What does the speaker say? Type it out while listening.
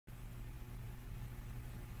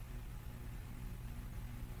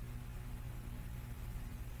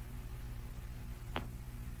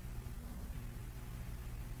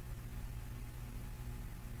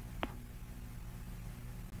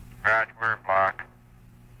Roger, we're in black.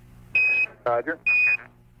 Roger.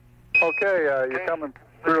 Okay, you're coming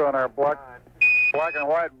through on our black and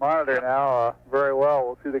white monitor now. Very well.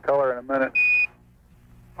 We'll see the color in a minute.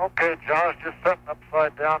 Okay, John's just sitting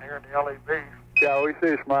upside down here in the LEB. Yeah, we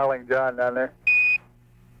see Smiling John down there.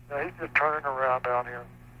 Yeah, he's just turning around down here.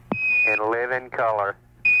 In living color.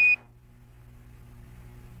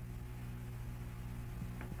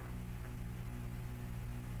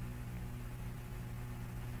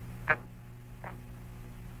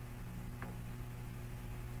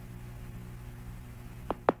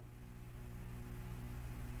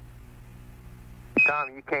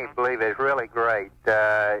 Tom, you can't believe it. It's really great.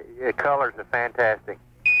 The colors are fantastic.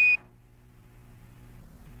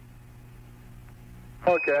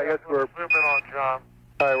 Okay, I guess we're zoom in on John.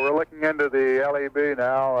 all right. We're looking into the LEB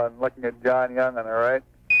now and looking at John Youngin. All right.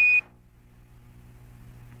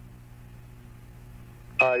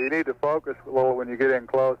 You need to focus a little when you get in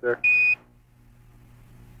closer.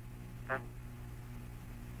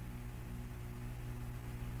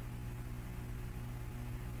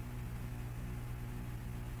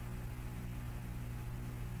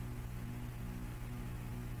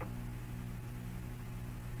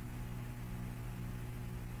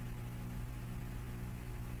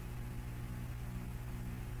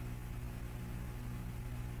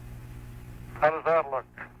 How does that look?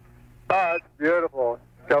 Oh, it's beautiful.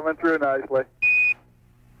 It's coming through nicely.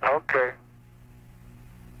 Okay.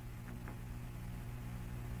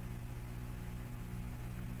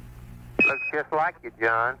 Looks just like you,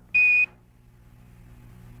 John.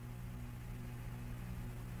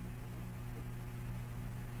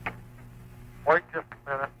 Wait just a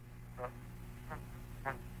minute.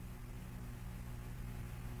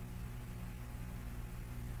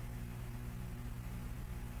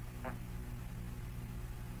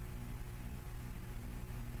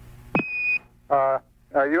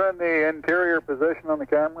 Are you in the interior position on the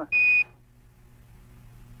camera?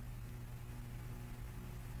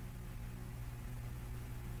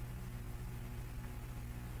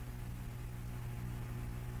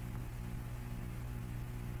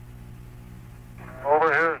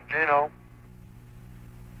 Over here is Gino.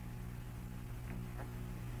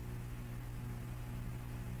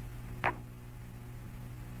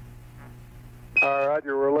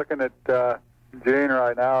 Roger, we're looking at Gene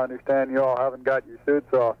right now. I understand you all haven't got your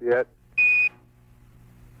suits off yet.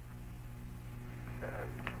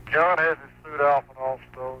 John has his suit off and all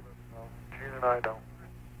stowed, and Gene and I don't.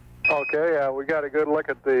 Okay, we got a good look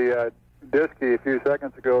at the Disky a few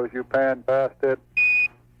seconds ago as you panned past it.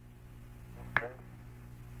 Okay.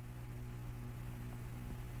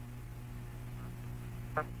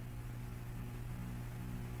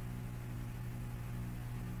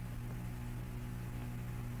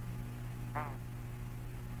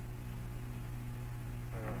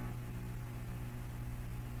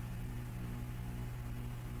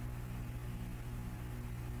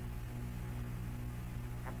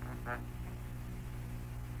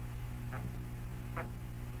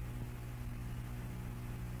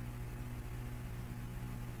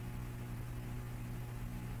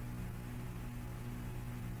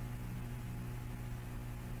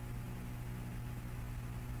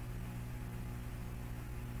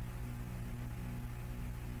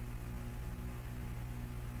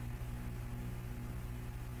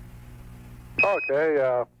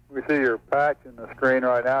 Okay, we see your patch in the screen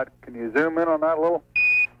right now. Can you zoom in on that a little?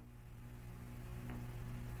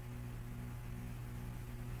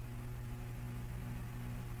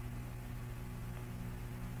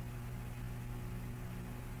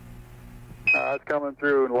 It's coming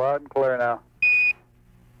through loud and clear now.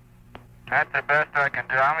 That's the best I can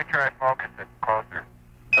do. Let me try to focus it closer.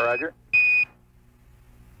 Roger.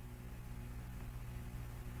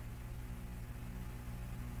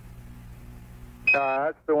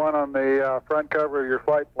 That's the one on the front cover of your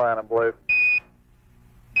flight plan, I believe.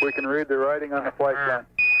 We can read the writing on the flight plan.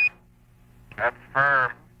 That's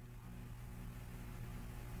firm.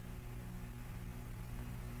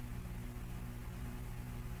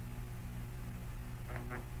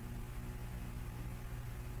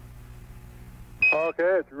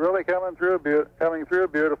 Okay, it's really coming through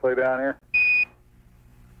beautifully down here.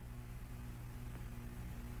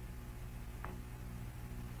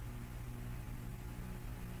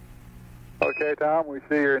 Okay, Tom, we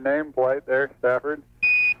see your nameplate there, Stafford.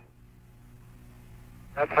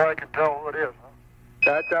 That's how I can tell who it is, huh?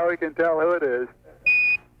 That's how we can tell who it is.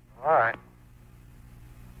 All right.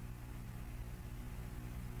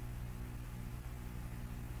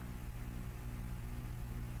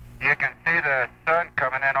 You can see the sun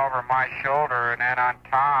coming in over my shoulder, and then on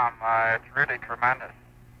Tom, it's really tremendous.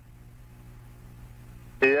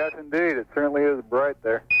 Yes, indeed. It certainly is bright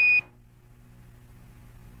there.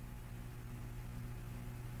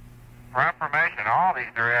 For information, all these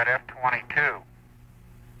are at F-22.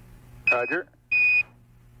 Roger.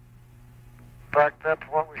 In fact, that's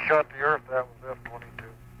what we shot the Earth at, was F-22.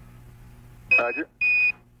 Roger.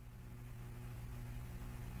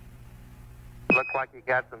 Looks like you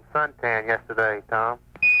got some suntan yesterday, Tom.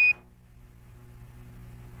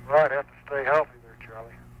 Right, have to stay healthy there,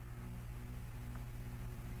 Charlie.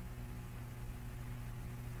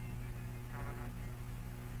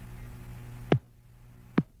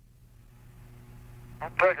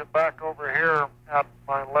 I'll take it back over here at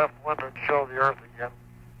my left window and show the Earth again.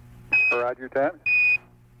 Roger, 10.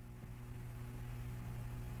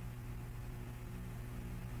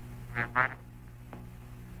 Mm-hmm.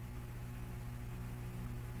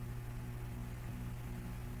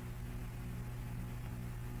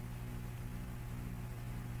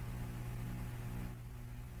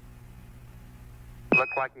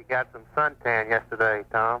 Looks like you got some suntan yesterday,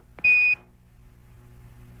 Tom.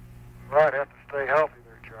 Right, have to stay healthy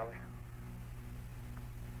there, Charlie.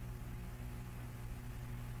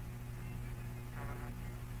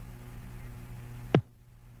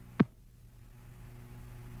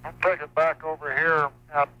 I'll take it back over here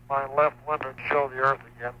at my left window and show the Earth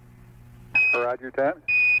again. Roger, 10.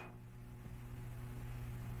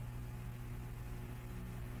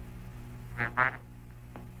 Mm-hmm.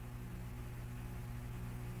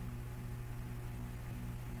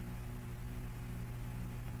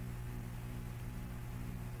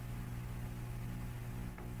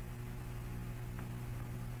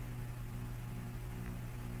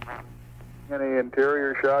 Any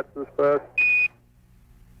interior shots this fast?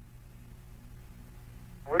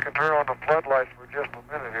 We can turn on the floodlights for just a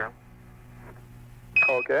minute here.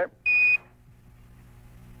 Okay.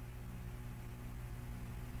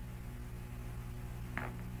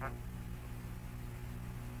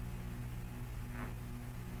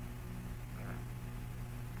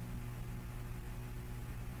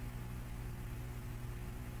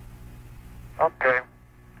 Okay.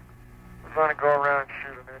 We're going to go around and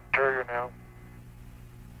shoot an interior now.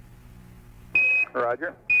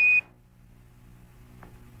 Roger.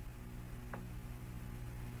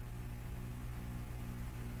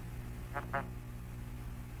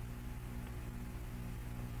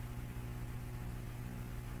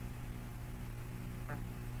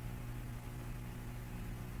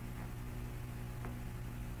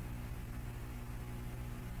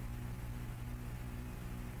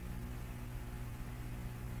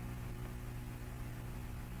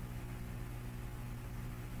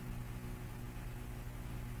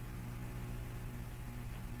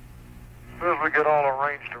 As soon as we get all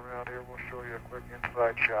arranged around here, we'll show you a quick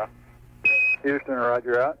inside shot. Houston,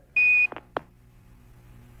 roger out.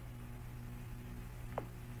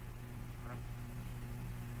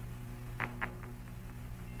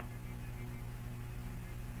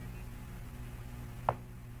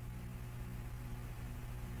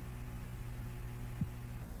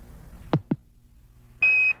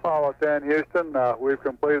 Follow 10, Houston. We've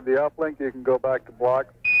completed the uplink. You can go back to block.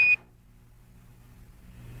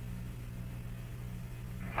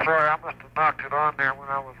 Sorry, I must have knocked it on there when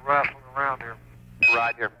I was wrestling around here.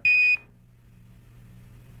 Roger.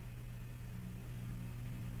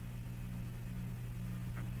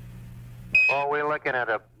 Well, we're looking at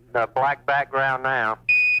a black background now.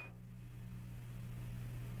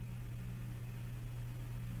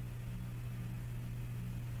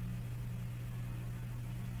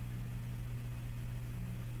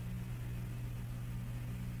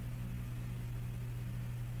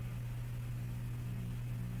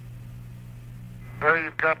 There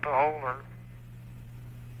you've got the holder.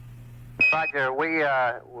 Roger,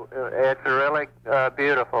 it's really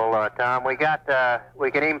beautiful, Tom. We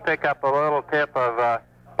can even pick up a little tip of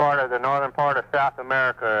part of the northern part of South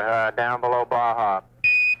America down below Baja.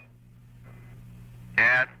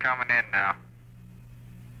 Yeah, it's coming in now.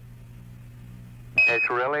 It's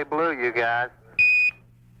really blue, you guys.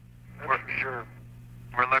 That's for sure.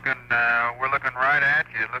 We're looking right at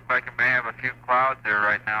you. It looks like you may have a few clouds there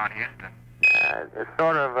right now in Houston. It's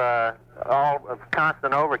sort of all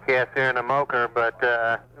constant overcast here in the Mocha, but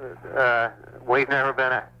we've never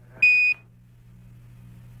been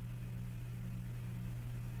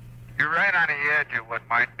You're right on the edge of what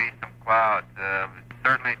might be some clouds.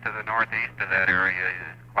 Certainly to the northeast of that area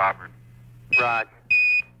is clobbered. Roger.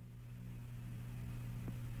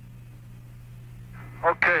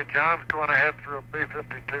 Okay, John's going ahead through a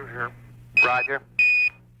B-52 here. Roger.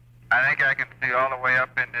 I think I can see all the way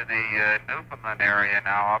up into the Newfoundland area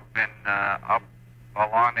now, up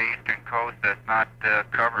along the eastern coast that's not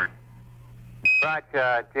covered. Right,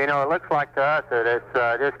 you know, it looks like to us that it's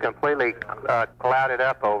just completely clouded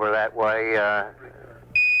up over that way.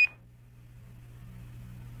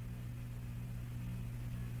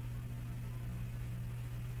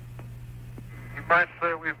 You might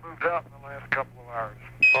say we've moved out in the last couple of hours.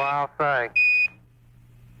 Well, I'll say.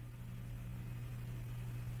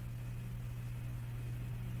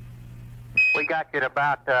 We got you at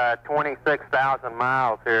about 26,000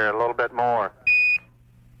 miles here, a little bit more.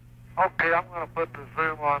 Okay, I'm going to put the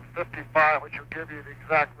zoom on 55, which will give you the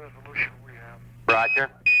exact resolution we have. Roger.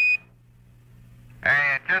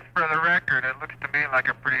 Hey, and just for the record, it looks to me like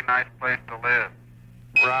a pretty nice place to live.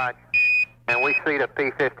 Right. And we see the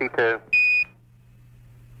P-52.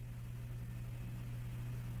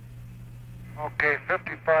 Okay,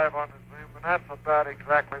 55 on the zoom, and that's about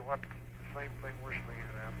exactly what the same thing we're seeing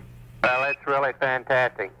at. Well, it's really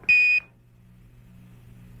fantastic.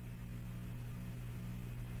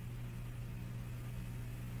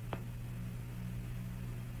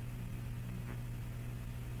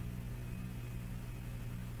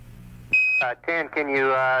 Ten, can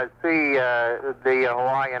you see the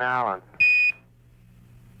Hawaiian Islands?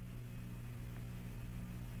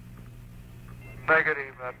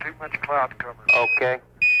 Negative, too much cloud cover. Okay.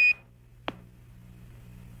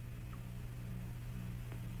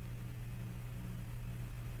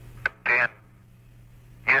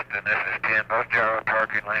 Houston, this is 10. Those gyro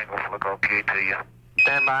targeting angles look okay to you.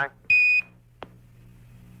 Stand by.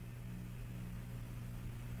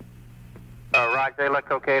 Right, they look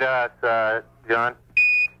okay to us, John.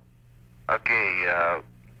 Okay,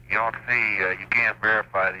 you don't see, you can't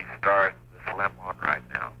verify these stars with the slim one right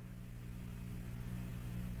now.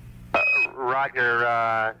 Roger,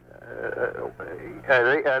 are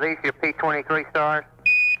these your P-23 stars?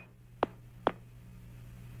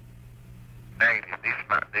 Negative.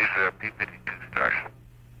 These are P-52 stars.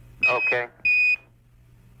 Okay.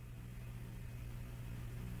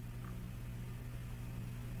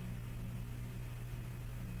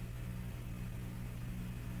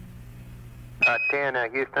 Ten,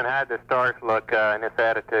 Houston, how'd the stars look in this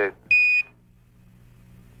attitude?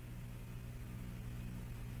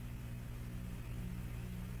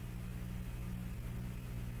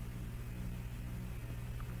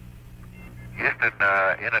 Houston,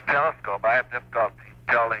 in a telescope, I have difficulty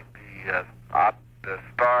telling the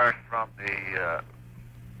stars from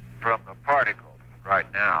the particles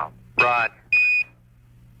right now. Right.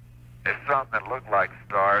 There's some that look like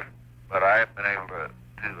stars, but I haven't been able to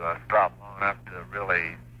stop long enough to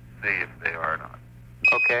really see if they are or not.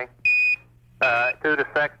 Okay. To the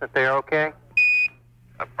section that they're okay?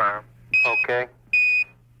 Affirm. Okay.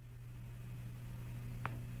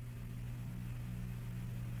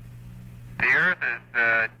 The Earth is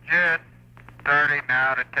just starting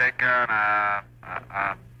now to take on a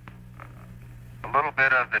little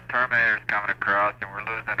bit of the Terminator's coming across, and we're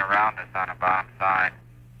losing around us on a bomb side.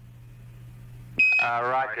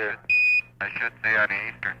 Roger. I should say on the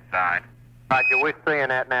eastern side. Roger, we're seeing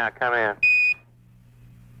that now. Come in.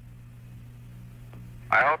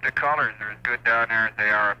 I hope the colors are as good down there as they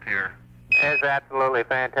are up here. It's absolutely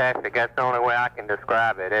fantastic. That's the only way I can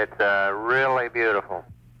describe it. It's really beautiful.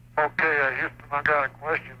 Okay, Houston, I got a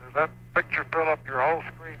question. Does that picture fill up your whole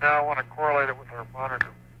screen now? I want to correlate it with our monitor.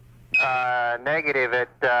 Negative.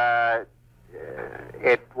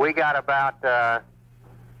 We got about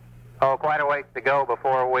quite a ways to go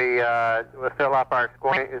before we fill up our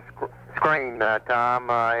screen, Tom.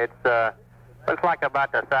 It's looks like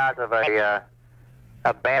about the size of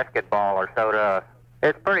a basketball or so to us.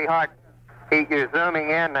 It's pretty hard. You're zooming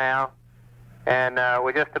in now, and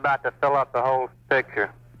we're just about to fill up the whole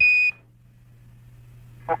picture.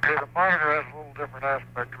 Okay, the monitor has a little different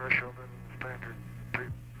aspect ratio than the standard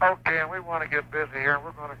TV. Okay, and we want to get busy here, and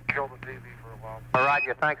we're going to kill the TV for a while. All right,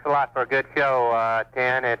 thanks a lot for a good show,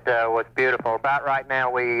 Ten. It was beautiful. About right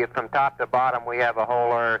now, from top to bottom, we have a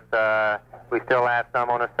whole Earth. We still have some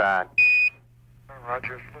on the side.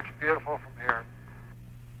 Roger, it looks beautiful from here.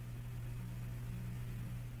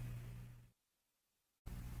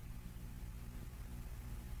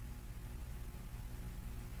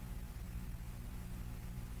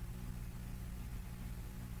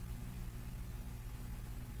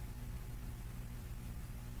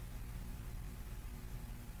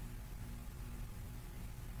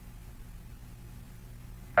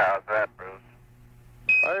 How's that, Bruce?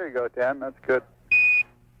 There you go, 10. That's good.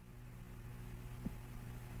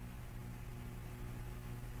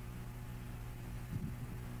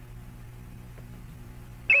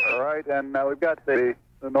 All right, and we've got the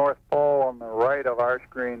North Pole on the right of our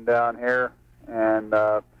screen down here, and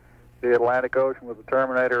the Atlantic Ocean with the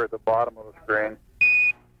Terminator at the bottom of the screen.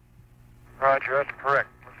 Roger, that's correct.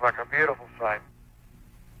 Looks like a beautiful sight.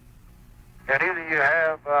 And either you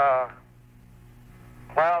have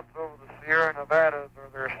clouds over the Sierra Nevadas or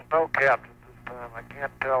there's snow caps at this time. I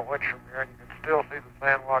can't tell which from here, and you can still see the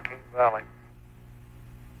San Joaquin Valley.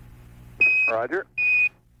 Roger.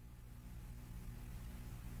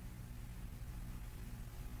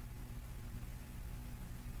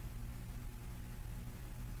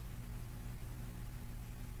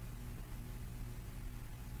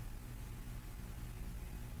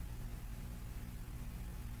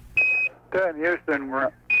 Houston, Houston,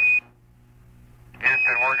 we're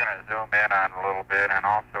going to zoom in on a little bit, and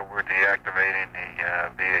also we're deactivating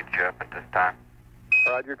the VHF at this time.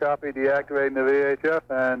 Roger, copy. Deactivating the VHF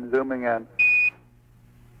and zooming in.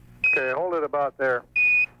 Okay, hold it about there.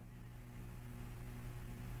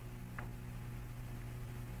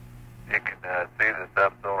 You can see the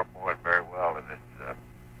subsolar point very well in this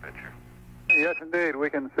picture. Yes, indeed. We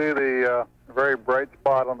can see the very bright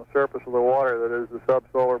spot on the surface of the water that is the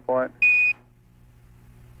subsolar point.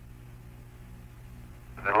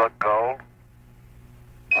 Does it look gold?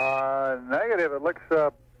 Negative. It looks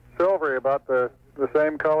silvery, about the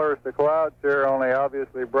same color as the clouds here, only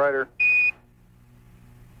obviously brighter.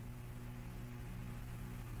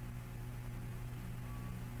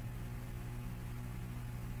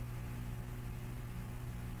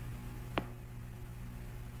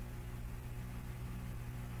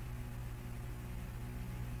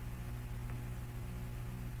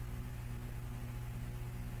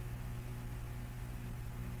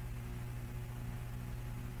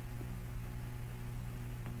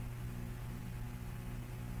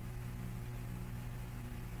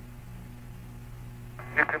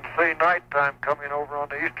 You can see nighttime coming over on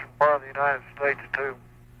the eastern part of the United States, too.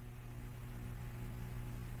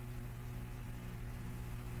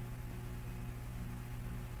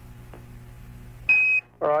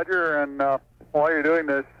 Roger, and while you're doing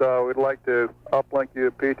this, we'd like to uplink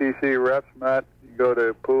you to PTC reps, Matt. You go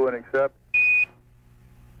to POO and accept.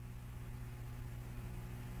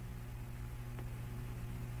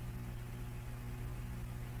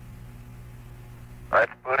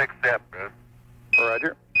 Let's put accept, Bruce.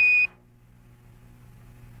 Roger.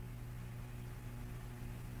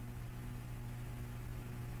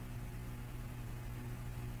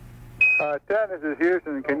 Ted, this is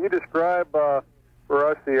Houston. Can you describe for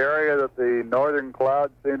us the area that the northern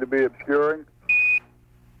clouds seem to be obscuring?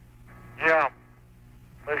 Yeah.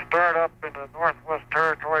 They start up in the Northwest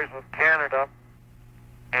Territories of Canada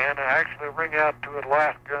and actually ring out to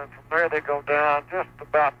Alaska, and from there they go down just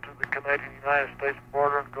about to the Canadian-United States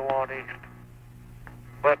border and go on east.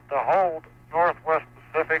 But the whole Northwest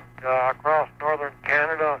Pacific across northern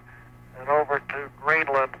Canada and over to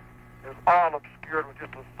Greenland is all obscured with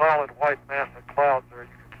just a solid white mass of clouds there you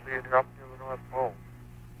can see it up near the North Pole.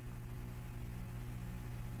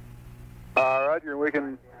 Roger, we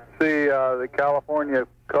can see the California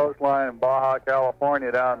coastline in Baja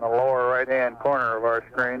California down in the lower right-hand corner of our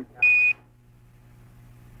screen.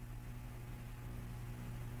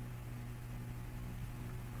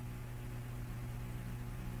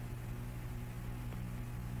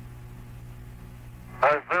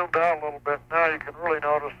 I zoomed out a little bit. Now you can really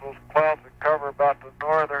notice those clouds that cover about the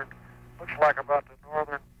northern, looks like about the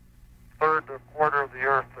northern third to quarter of the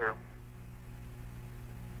Earth there.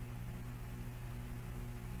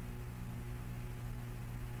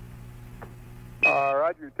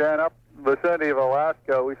 Roger, 10, up in the vicinity of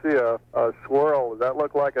Alaska, we see a swirl. Does that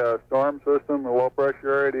look like a storm system, a low-pressure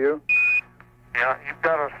area to you? Yeah, you've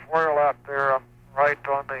got a swirl out there right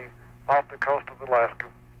on off the coast of Alaska.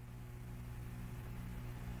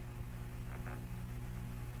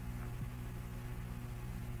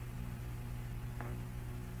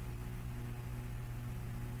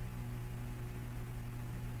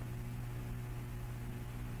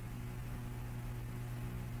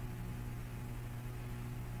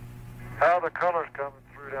 How are the colors coming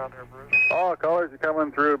through down there, Bruce? Oh, colors are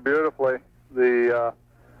coming through beautifully. The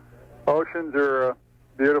oceans are a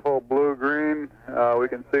beautiful blue-green. We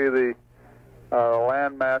can see the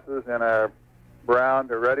land masses in a brown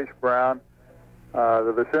to reddish brown.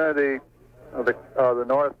 The vicinity of the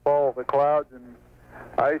North Pole, the clouds and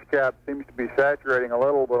ice cap seems to be saturating a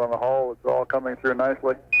little, but on the whole, it's all coming through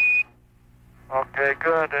nicely. Okay,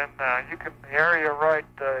 good. And you can, the area right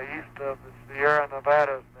east of the Sierra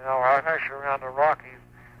Nevadas now, or actually around the Rockies,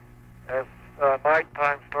 as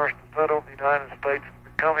nighttime starts to set over the United States,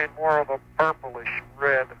 it's becoming more of a purplish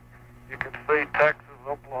red. You can see Texas,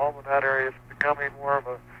 Oklahoma, and that area is becoming more of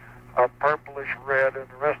a purplish red, and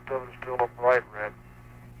the rest of it is still a bright red.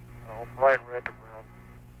 Bright red to brown.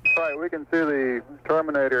 Right, we can see the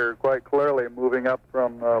Terminator quite clearly moving up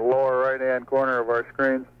from the lower right-hand corner of our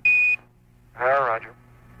screens. Roger.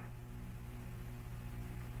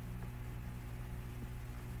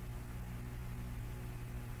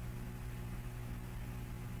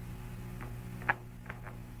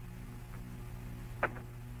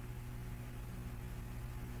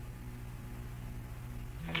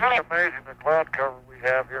 It's really amazing the cloud cover we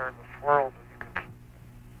have here in this world.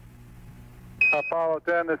 Apollo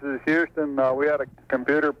 10, this is Houston. We had a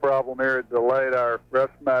computer problem here. It delayed our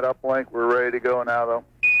ResMat uplink. We're ready to go now, though.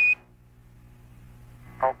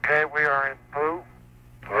 Okay, we are in Pooh.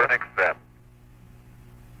 We're in accept.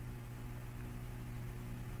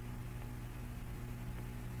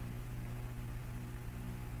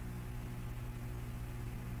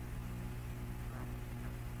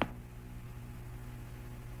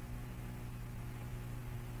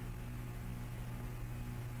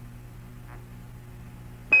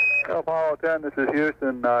 Apollo 10, this is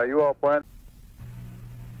Houston. You all plan?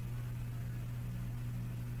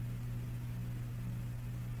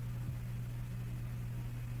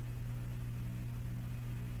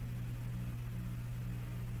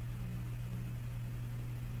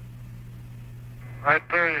 Right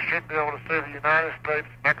there, you should be able to see the United States,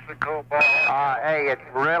 Mexico, Baja. Hey, it's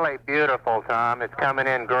really beautiful, Tom. It's coming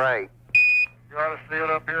in great. You ought to see it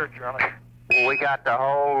up here, Charlie. We got the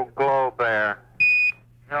whole globe there.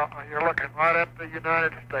 Yeah, you're looking right at the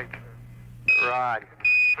United States. Right.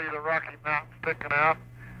 See the Rocky Mountains sticking out,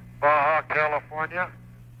 Baja, California.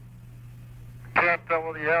 Can't tell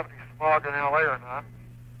whether you have any smog in L.A. or not.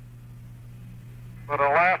 But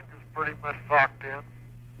Alaska's pretty much socked in.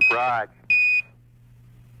 Right.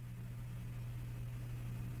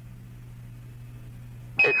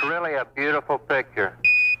 It's really a beautiful picture.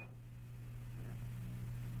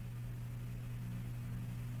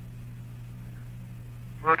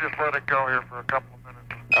 We'll just let it go here for a couple of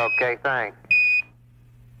minutes. Okay, thanks.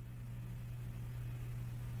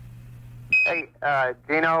 Hey,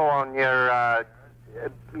 Gino, on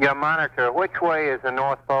your monitor, which way is the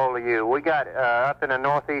North Pole to you? We got up in the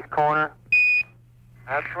northeast corner?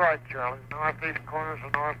 That's right, Charlie. The northeast corner is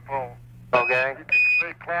the North Pole. Okay. You can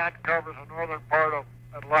see cloud covers the northern part of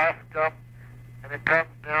Alaska, and it comes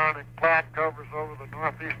down and cloud covers over the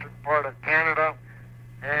northeastern part of Canada,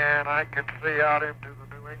 and I can see out into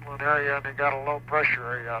the New England area, and they got a low pressure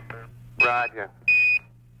area out there. Roger.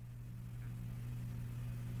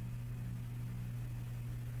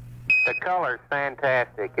 The color's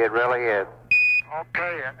fantastic. It really is.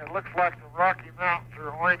 Okay, it looks like the Rocky Mountains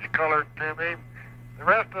are orange-colored to me. The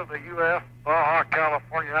rest of the U.S., Baja,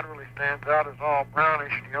 California, that really stands out as all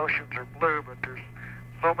brownish. The oceans are blue, but there's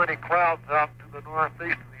so many clouds out to the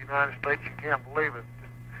northeast of the United States, you can't believe it.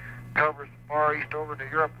 It covers far east over to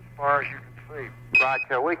Europe as far as you can see. Right,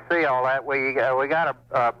 so we see all that. We got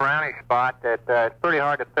a brownish spot that it's pretty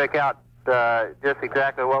hard to pick out just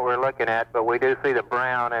exactly what we're looking at, but we do see the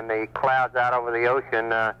brown and the clouds out over the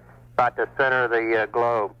ocean about the center of the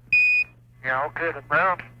globe. Yeah, okay, the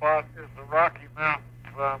brown spot is the Rocky Mountains.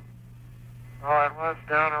 It runs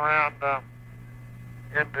down around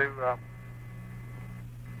into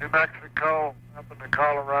New Mexico, up into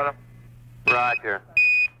Colorado. Roger.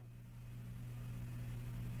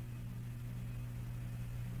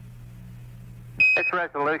 This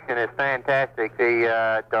resolution is fantastic.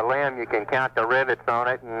 The limb, you can count the rivets on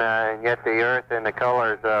it, and yet the earth and the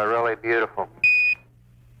colors are really beautiful.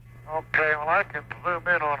 Okay, well, I can zoom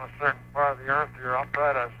in on a certain part of the earth here. I'll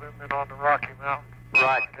try to zoom in on the Rocky Mountains,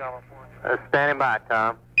 Right. California. Standing by,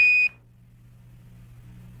 Tom.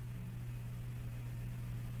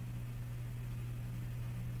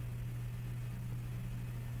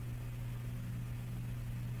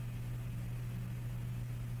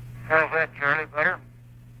 How's that, Charlie? Better?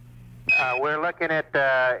 We're looking at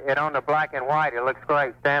it on the black and white. It looks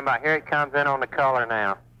great. Stand by. Here it comes in on the color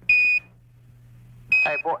now.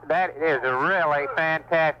 Hey, boy, that is really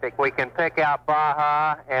fantastic. We can pick out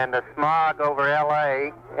Baja and the smog over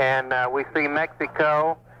L.A., and we see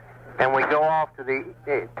Mexico, and we go off to the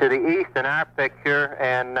east in our picture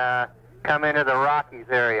and come into the Rockies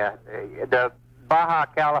area. The Baja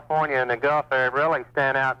California and the Gulf area really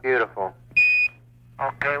stand out beautiful.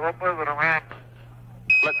 Okay, we'll move it around.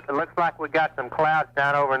 It looks like we got some clouds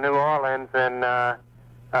down over New Orleans and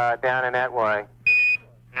down in that way.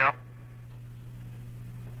 Yep.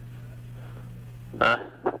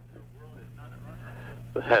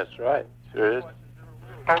 That's right. Sure is.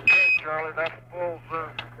 Okay, Charlie, that's full zoom.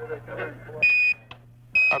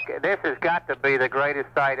 Okay, this has got to be the greatest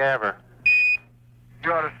sight ever.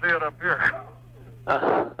 You ought to see it up here.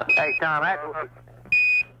 Hey, Tom,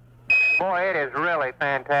 Boy, it is really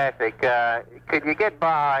fantastic. Could you get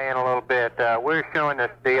by in a little bit? We're showing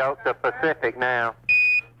us the Pacific now.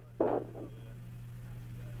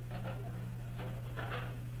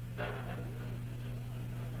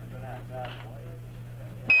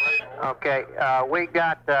 Okay, we've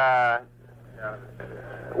got Baja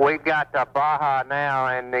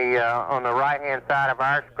now in the on the right-hand side of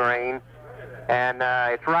our screen, and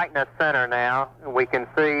it's right in the center now. We can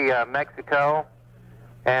see Mexico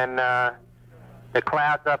and the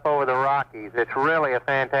clouds up over the Rockies. It's really a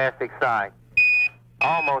fantastic sight.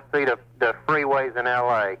 Almost see the freeways in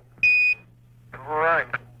L.A. Right.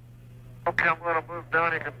 Okay, I'm going to move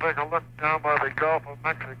down. You can take a look down by the Gulf of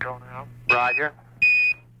Mexico now. Roger.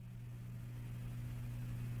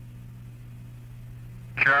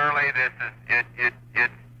 Charlie, this is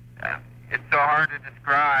it's so hard to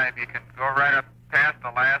describe. You can go right up past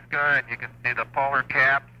Alaska and you can see the polar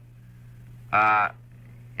caps.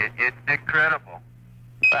 It's incredible.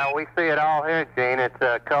 Well, we see it all here, Gene. Its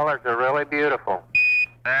colors are really beautiful.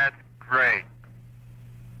 That's great.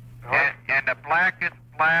 And the blackest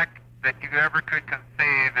black that you ever could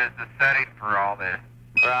conceive is the setting for all this.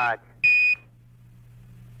 Right.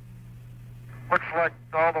 Looks like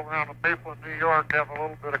all around the people in New York have a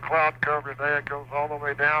little bit of cloud cover there. It goes all the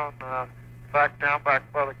way down, back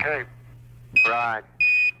by the Cape. Right.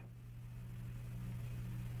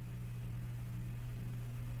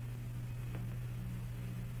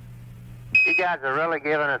 You guys are really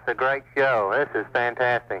giving us a great show. This is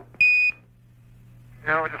fantastic.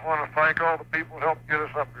 Yeah, we just want to thank all the people who helped get us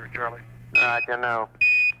up here, Charlie. Right, I know.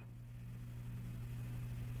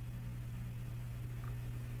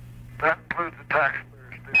 That includes the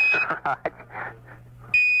taxpayers, too.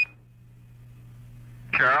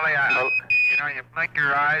 Charlie, you know, you blink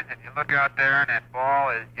your eyes and you look out there and that ball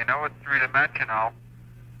is, you know, it's three-dimensional,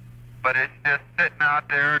 but it's just sitting out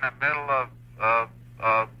there in the middle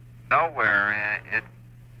of nowhere, and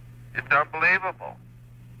it's unbelievable.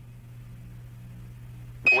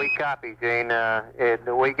 We copy, Gene.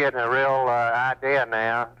 We getting a real idea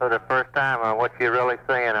now for the first time on what you're really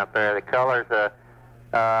seeing up there. The colors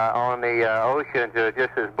on the oceans are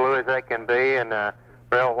just as blue as they can be, and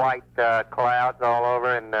real white clouds all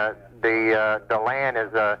over, and the land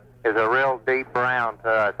is a real deep brown to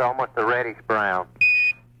us, almost a reddish brown.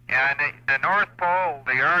 Yeah, and the North Pole,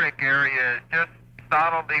 the Arctic area, is just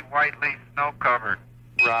solidly whitely snow-covered.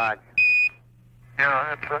 Right.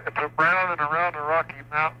 Yeah, it's a brown, and around the Rocky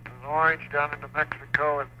Mountains is orange. Down into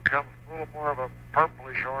Mexico, it becomes a little more of a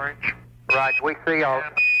purplish orange. Right, we see all...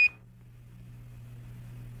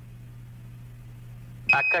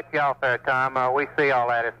 I cut you off there, Tom. We see all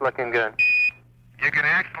that. It's looking good. You can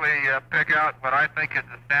actually pick out what I think is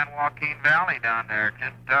the San Joaquin Valley down there,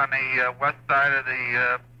 just on the west side of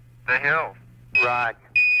the hills. Right.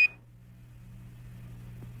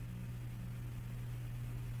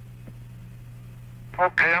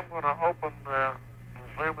 Okay, I'm going to open the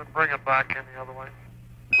Zoom and bring it back in the other way.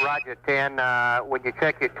 Roger, 10. When you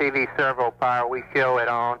check your TV servo power, we show it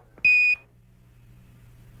on.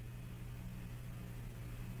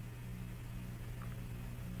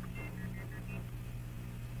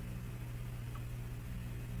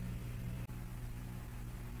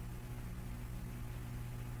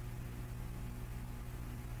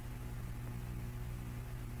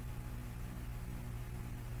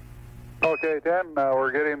 Okay, 10,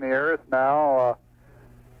 we're getting the Earth now.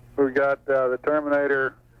 We've got the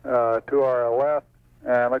Terminator to our left,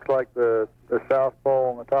 and it looks like the South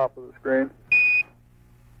Pole on the top of the screen.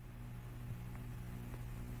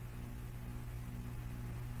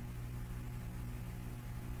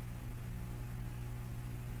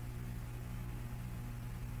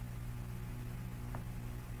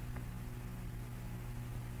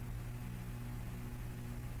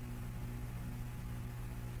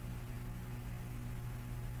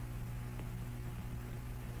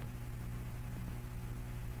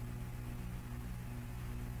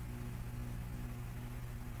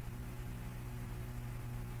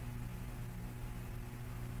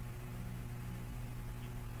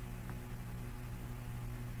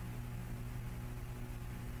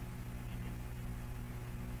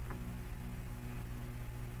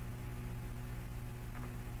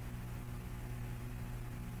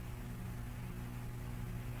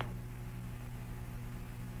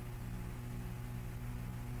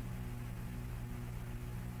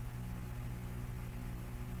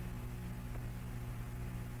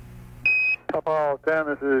 Apollo 10,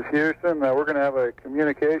 this is Houston. We're going to have a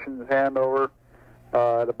communications handover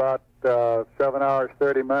at about 7 hours,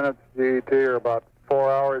 30 minutes GET, or about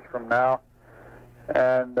 4 hours from now.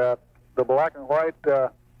 And the black and white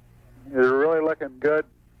is really looking good.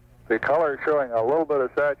 the color is showing a little bit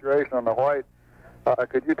of saturation on the white.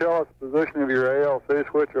 Could you tell us the position of your ALC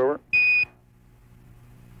switch over?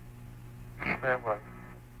 Stand by.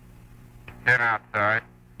 Get outside.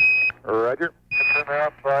 Roger. It's in the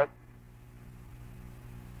outside.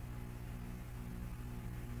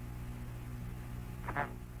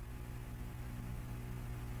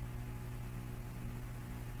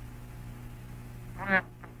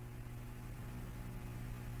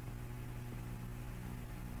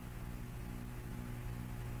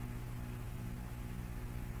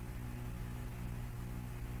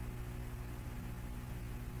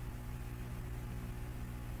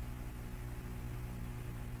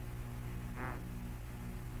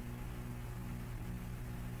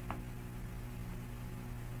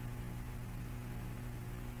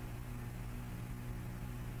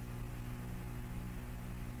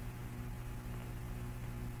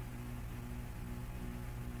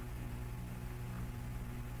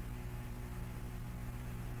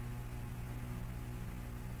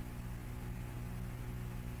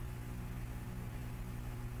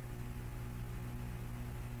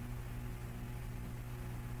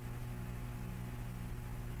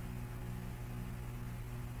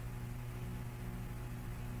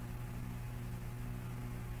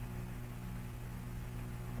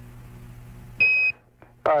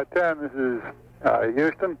 Ten, this is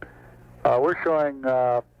Houston. We're showing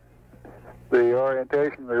the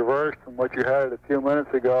orientation reversed from what you had it a few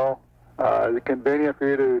minutes ago. Is it convenient for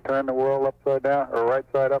you to turn the world upside down, or right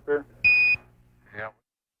side up here? Yeah.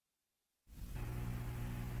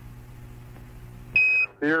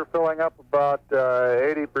 You're filling up about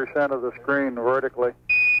 80% of the screen vertically.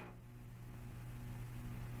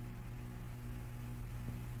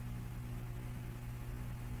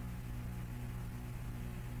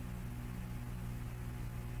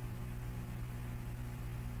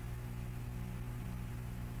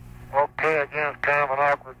 Okay, again, it's kind of an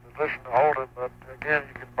awkward position to hold it, but again,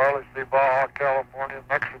 you can probably see Baja California and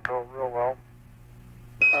Mexico real well.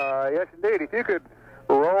 Yes, indeed. If you could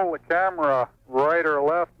roll the camera right or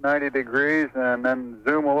left 90 degrees and then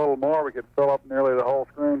zoom a little more, we could fill up nearly the whole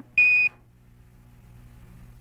screen.